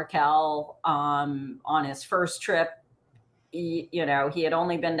with Markelle on his first trip. He had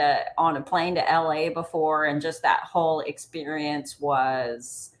only been on a plane to LA before, and just that whole experience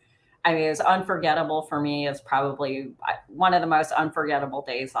was, it was unforgettable for me. It's probably one of the most unforgettable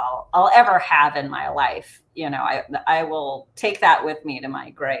days I'll ever have in my life. I will take that with me to my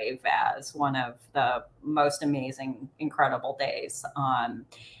grave as one of the most amazing, incredible days.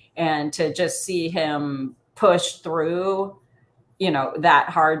 And to just see him push through, that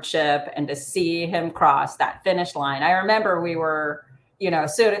hardship, and to see him cross that finish line. I remember we were,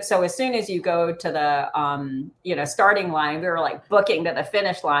 so as soon as you go to the, starting line, we were like booking to the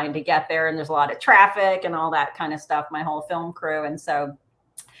finish line to get there. And there's a lot of traffic and all that kind of stuff, my whole film crew. And so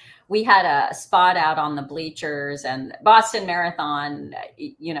we had a spot out on the bleachers, and Boston Marathon,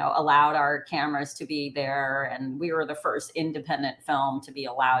 allowed our cameras to be there. And we were the first independent film to be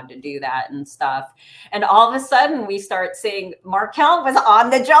allowed to do that and stuff. And all of a sudden we start seeing Markelle was on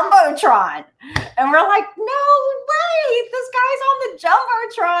the Jumbotron, and we're like, no way, this guy's on the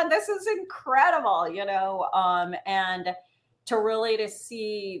Jumbotron. This is incredible, and to really to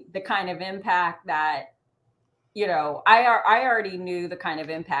see the kind of impact that, I already knew the kind of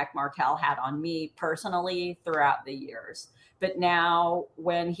impact Markelle had on me personally throughout the years. But now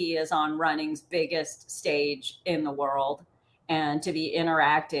when he is on running's biggest stage in the world, and to be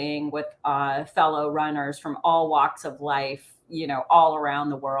interacting with fellow runners from all walks of life, all around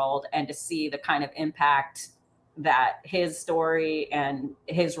the world, and to see the kind of impact that his story and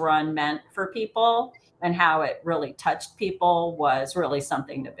his run meant for people, and how it really touched people, was really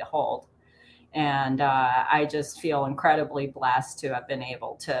something to behold. And I just feel incredibly blessed to have been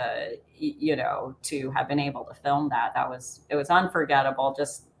able to, to have been able to film that. It was unforgettable,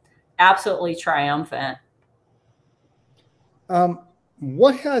 just absolutely triumphant.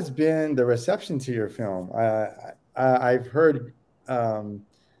 What has been the reception to your film? I've heard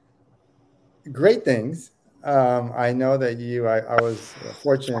great things. I know that I was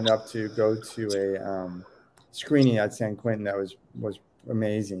fortunate enough to go to a screening at San Quentin that was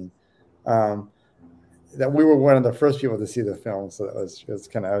amazing. That we were one of the first people to see the film, so it was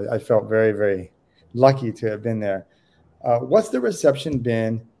kind of, I felt very, very lucky to have been there. What's the reception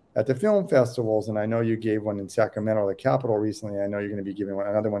been at the film festivals? And I know you gave one in Sacramento, the capital, recently. I know you're going to be giving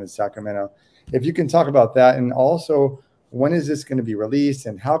another one in Sacramento. If you can talk about that, and also when is this going to be released,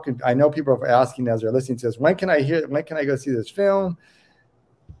 and I know people are asking as they're listening to this, when can I go see this film?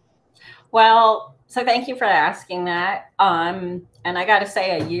 Well, so thank you for asking that. And I got to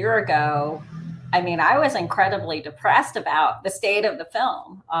say, a year ago, I was incredibly depressed about the state of the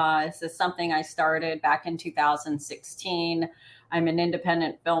film. This is something I started back in 2016. I'm an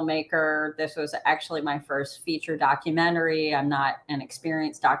independent filmmaker. This was actually my first feature documentary. I'm not an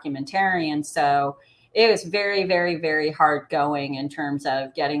experienced documentarian. So it was very, very, very hard going in terms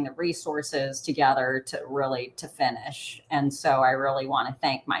of getting the resources together to finish. And so I really want to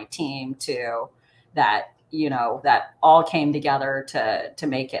thank my team too, that all came together to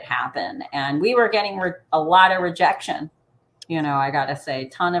make it happen. And we were getting a lot of rejection. I got to say,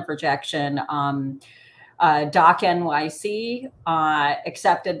 ton of rejection. Doc NYC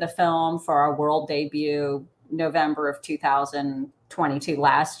accepted the film for our world debut November of 2022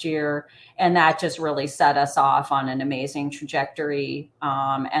 last year. And that just really set us off on an amazing trajectory.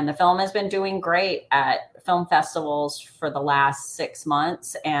 And the film has been doing great at film festivals for the last 6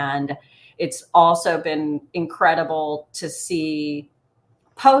 months. And it's also been incredible to see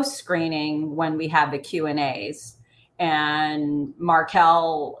post-screening when we have the Q&As. And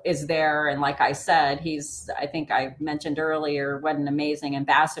Markelle is there. And like I said, I think I mentioned earlier what an amazing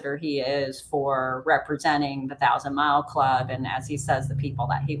ambassador he is for representing the 1,000 Mile Club. And as he says, the people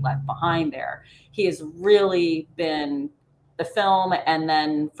that he left behind there. He has really been the film. And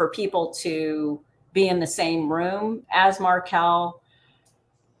then for people to be in the same room as Markelle,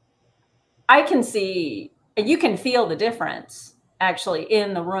 I can see, and you can feel the difference actually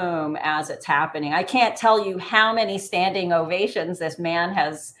in the room as it's happening. I can't tell you how many standing ovations this man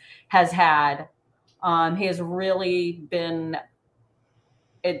has had. He has really been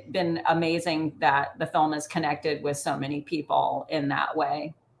amazing that the film has connected with so many people in that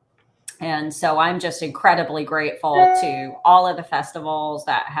way. And so I'm just incredibly grateful to all of the festivals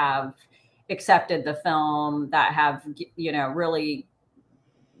that have accepted the film, that have, really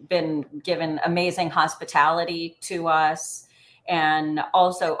been given amazing hospitality to us, and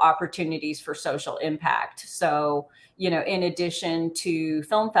also opportunities for social impact. So, in addition to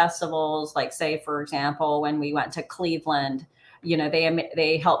film festivals, like say, for example, when we went to Cleveland,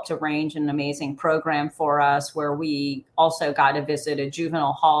 they helped arrange an amazing program for us where we also got to visit a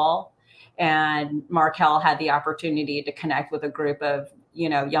juvenile hall, and Markelle had the opportunity to connect with a group of,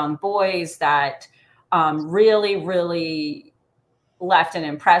 young boys that really, really left an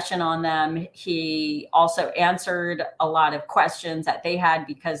impression on them. He also answered a lot of questions that they had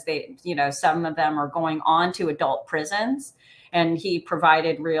because some of them are going on to adult prisons, and he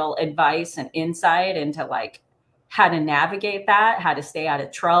provided real advice and insight into like how to navigate that, how to stay out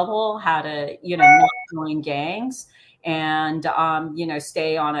of trouble, how to, not join gangs, and,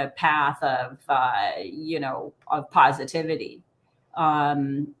 stay on a path of, of positivity.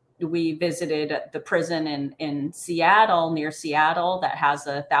 We visited the prison in Seattle, near Seattle, that has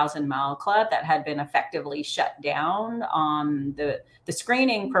a 1,000 Mile Club that had been effectively shut down. The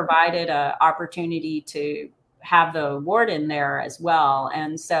screening provided an opportunity to have the warden there as well.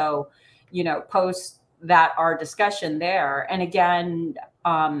 And so, post that, our discussion there, and again,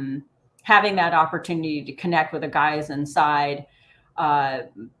 having that opportunity to connect with the guys inside,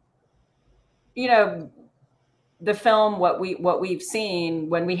 the film, what we've seen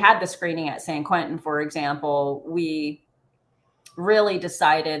when we had the screening at San Quentin, for example, we really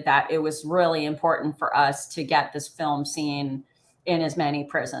decided that it was really important for us to get this film seen in as many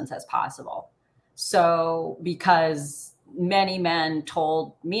prisons as possible. So, because many men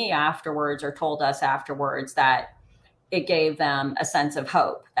told me afterwards, or told us afterwards, that it gave them a sense of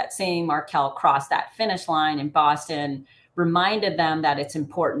hope, that seeing Markelle cross that finish line in Boston reminded them that it's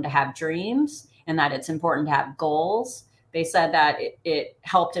important to have dreams and that it's important to have goals. They said that it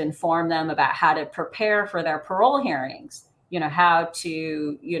helped inform them about how to prepare for their parole hearings, how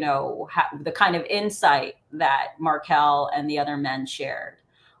to, the kind of insight that Markelle and the other men shared.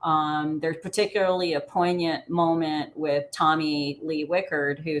 There's particularly a poignant moment with Tommy Lee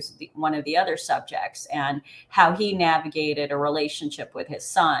Wickard, who's one of the other subjects, and how he navigated a relationship with his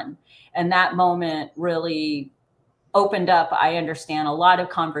son. And that moment really opened up, I understand, a lot of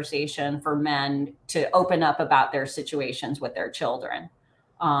conversation for men to open up about their situations with their children,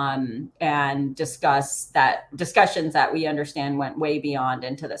 and discussions that we understand went way beyond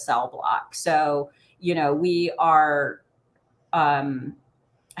into the cell block. So, we are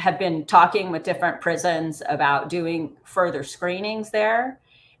have been talking with different prisons about doing further screenings there,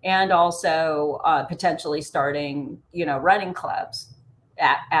 and also potentially starting, running clubs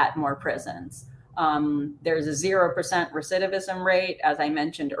at more prisons. There's a 0% recidivism rate, as I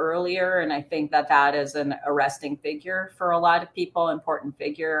mentioned earlier, and I think that is an arresting figure for a lot of people, important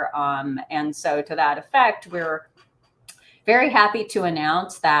figure. And so to that effect, we're very happy to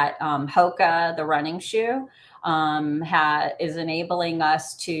announce that Hoka, the running shoe, is enabling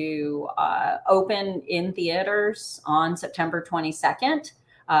us to open in theaters on September 22nd,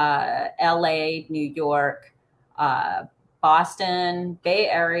 LA, New York, Boston, Bay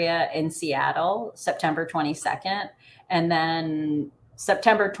Area, and Seattle, September 22nd. And then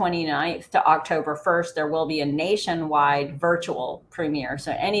September 29th to October 1st, there will be a nationwide virtual premiere.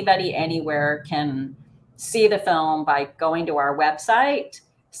 So anybody anywhere can see the film by going to our website,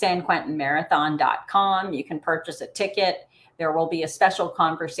 sanquentinmarathon.com. You can purchase a ticket. There will be a special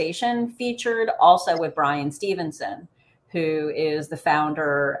conversation featured also with Brian Stevenson, who is the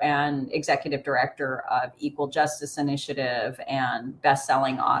founder and executive director of Equal Justice Initiative and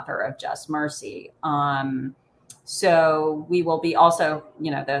best-selling author of Just Mercy. So we will be also,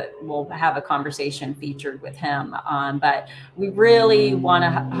 we'll have a conversation featured with him. But we really want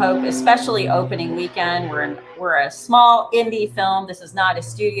to hope, especially opening weekend, we're a small indie film. This is not a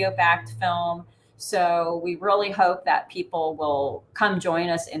studio-backed film. So we really hope that people will come join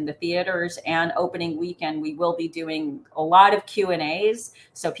us in the theaters, and opening weekend, we will be doing a lot of Q&As.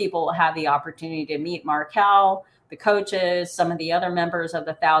 So people will have the opportunity to meet Markelle, the coaches, some of the other members of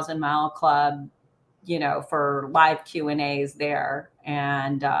the 1,000 Mile Club, for live Q&As there.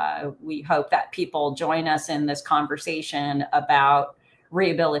 And we hope that people join us in this conversation about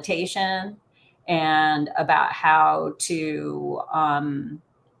rehabilitation and about how to, and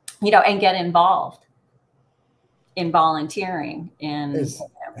get involved in volunteering.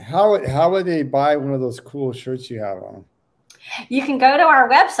 How would they buy one of those cool shirts you have on? You can go to our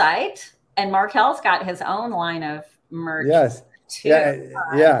website, and Markelle's got his own line of merch. Yes. Too.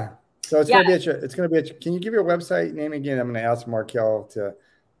 Yeah. So it's going to be can you give your website name again? I'm going to ask Markelle to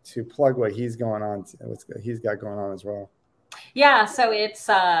to plug what he's going on, what he's got going on as well. Yeah, so it's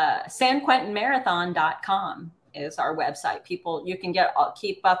sanquentinmarathon.com is our website. You can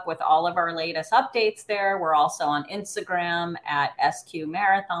keep up with all of our latest updates there. We're also on Instagram at SQ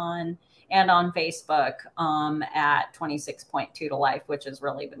Marathon and on Facebook at 26.2 to Life, which is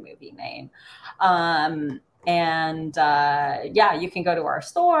really the movie name. Yeah, you can go to our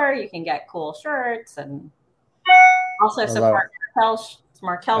store. You can get cool shirts and also support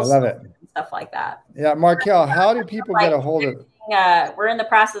Markelle's and stuff like that. Yeah, Markelle, how do people get a hold of? We're in the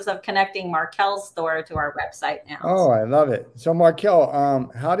process of connecting Markelle's store to our website now. Oh, I love it. So Markelle,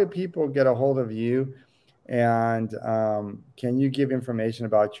 how do people get a hold of you? And can you give information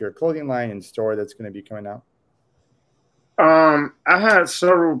about your clothing line and store that's going to be coming out? I had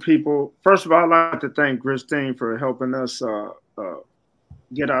several people. First of all, I'd like to thank Christine for helping us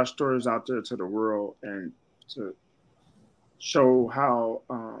get our stories out there to the world and to show how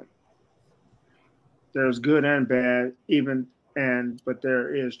there's good and bad, but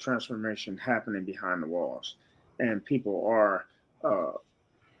there is transformation happening behind the walls, and people are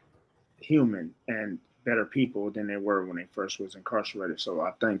human and better people than they were when they first was incarcerated. So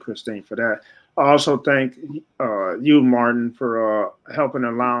I thank Christine for that. I also thank you, Martin, for helping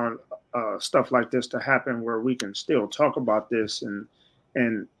allowing stuff like this to happen, where we can still talk about this and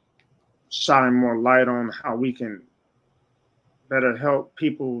shine more light on how we can better help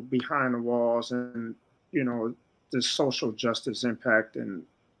people behind the walls, and the social justice impact, and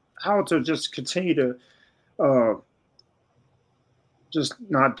how to just continue to just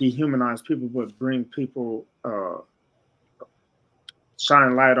not dehumanize people, but bring people,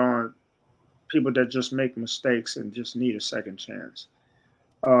 shine light on people that just make mistakes and just need a second chance.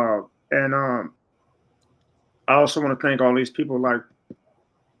 I also want to thank all these people, like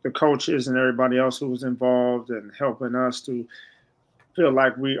the coaches and everybody else who was involved in helping us to feel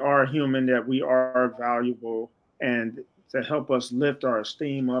like we are human, that we are valuable, and to help us lift our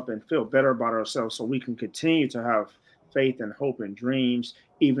esteem up and feel better about ourselves, so we can continue to have faith and hope and dreams,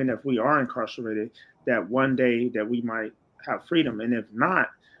 even if we are incarcerated, that one day that we might have freedom. And if not,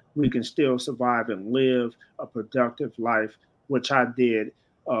 we can still survive and live a productive life, which I did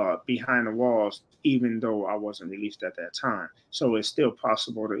behind the walls, even though I wasn't released at that time. So it's still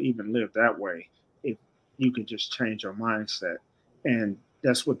possible to even live that way if you could just change your mindset. And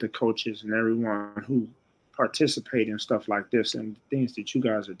that's what the coaches and everyone who participate in stuff like this and things that you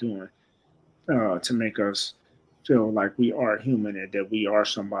guys are doing to make us feel like we are human and that we are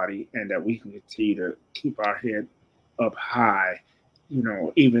somebody, and that we can continue to keep our head up high,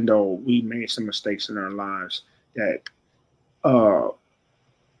 even though we made some mistakes in our lives that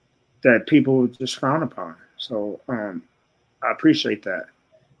that people just frown upon. So I appreciate that.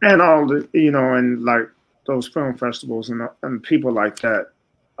 And all the, and like those film festivals and people like that,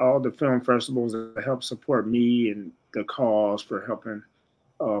 all the film festivals that help support me and the cause for helping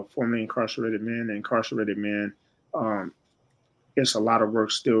formerly incarcerated men and incarcerated men. It's a lot of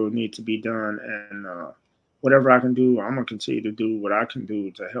work still need to be done, and whatever I can do, I'm gonna continue to do what I can do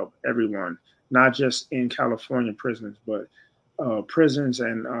to help everyone, not just in California prisons, but prisons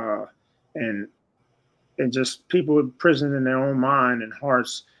and just people in prison in their own mind and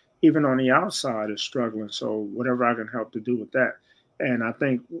hearts, even on the outside, is struggling. So whatever I can help to do with that. And I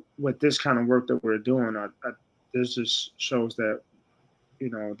think with this kind of work that we're doing, this just shows that,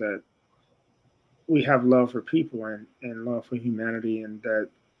 that we have love for people and love for humanity, and that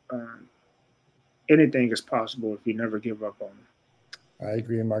anything is possible if you never give up on it. I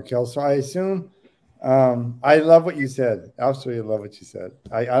agree, Markelle. So I assume, I love what you said. Absolutely love what you said.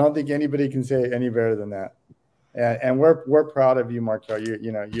 I don't think anybody can say it any better than that. And we're proud of you, Markelle. You're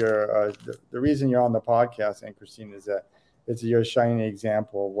the reason you're on the podcast, and Christine, is that you're a shining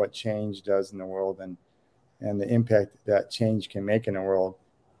example of what change does in the world, and the impact that change can make in the world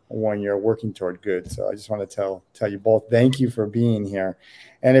when you're working toward good. So I just want to tell you both, thank you for being here.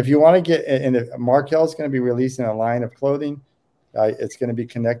 And if you want to get in, Markelle's going to be releasing a line of clothing. It's going to be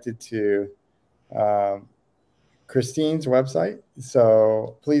connected to Christine's website.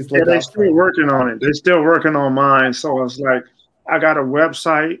 So please look. Yeah, they're still working on it. They're still working on mine. So it's like, I got a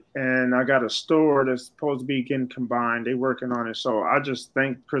website and I got a store that's supposed to be getting combined. They're working on it. So I just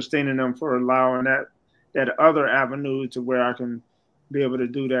thank Christine and them for allowing that other avenue to where I can be able to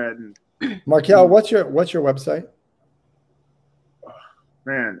do that. And Markelle, what's your website?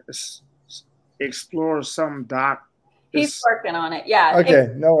 Man, it's explore some doc. He's working on it. Yeah.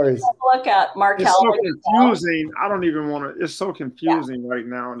 Okay, no worries. Look at Markelle. It's so confusing. I don't even want to. It's so confusing right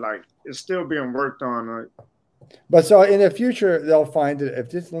now. Like, it's still being worked on. Like, but so in the future, they'll find it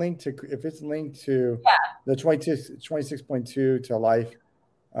if it's linked to the 26.2 to Life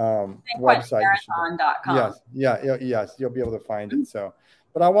website. SanQuentinMarathon.com. Yes, you'll be able to find it. So,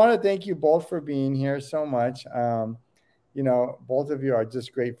 but I want to thank you both for being here so much. Both of you are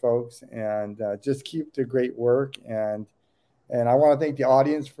just great folks, and just keep the great work. And I want to thank the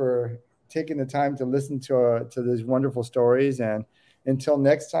audience for taking the time to listen to these wonderful stories. And until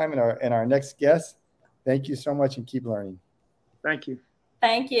next time, and our next guest, thank you so much, and keep learning. Thank you.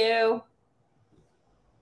 Thank you.